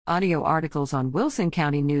Audio articles on Wilson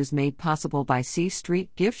County News made possible by C Street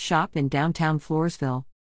Gift Shop in downtown Floresville.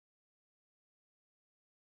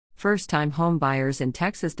 First-time home buyers in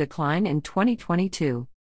Texas decline in 2022.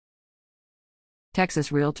 Texas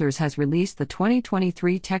Realtors has released the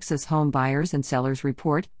 2023 Texas Home Buyers and Sellers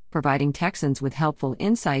Report, providing Texans with helpful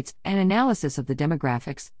insights and analysis of the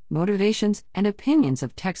demographics, motivations, and opinions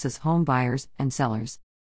of Texas home buyers and sellers.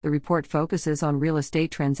 The report focuses on real estate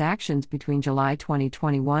transactions between July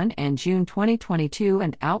 2021 and June 2022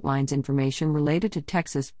 and outlines information related to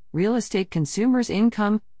Texas real estate consumers'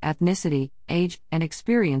 income, ethnicity, age, and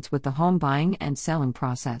experience with the home buying and selling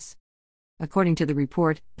process. According to the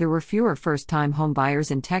report, there were fewer first-time home buyers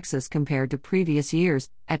in Texas compared to previous years,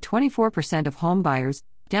 at 24% of home buyers,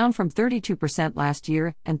 down from 32% last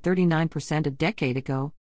year and 39% a decade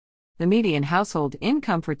ago. The median household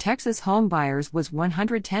income for Texas home buyers was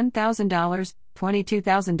 $110,000,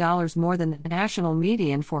 $22,000 more than the national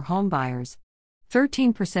median for home buyers.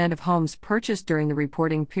 13% of homes purchased during the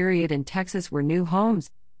reporting period in Texas were new homes,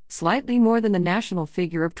 slightly more than the national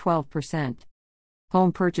figure of 12%.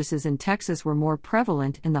 Home purchases in Texas were more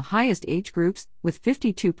prevalent in the highest age groups, with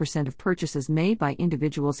 52% of purchases made by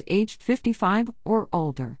individuals aged 55 or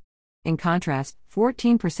older. In contrast,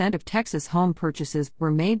 14% of Texas home purchases were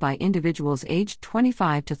made by individuals aged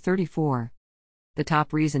 25 to 34. The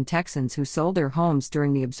top reason Texans who sold their homes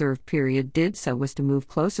during the observed period did so was to move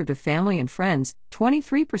closer to family and friends,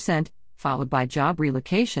 23%, followed by job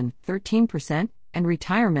relocation, 13%, and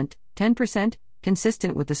retirement, 10%,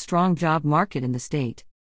 consistent with the strong job market in the state.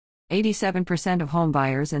 87% of home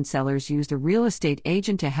buyers and sellers used a real estate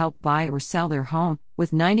agent to help buy or sell their home,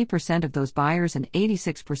 with 90% of those buyers and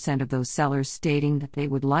 86% of those sellers stating that they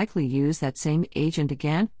would likely use that same agent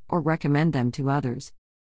again or recommend them to others.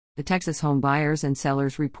 The Texas Home Buyers and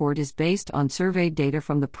Sellers Report is based on surveyed data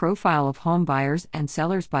from the Profile of Home Buyers and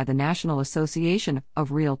Sellers by the National Association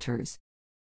of Realtors.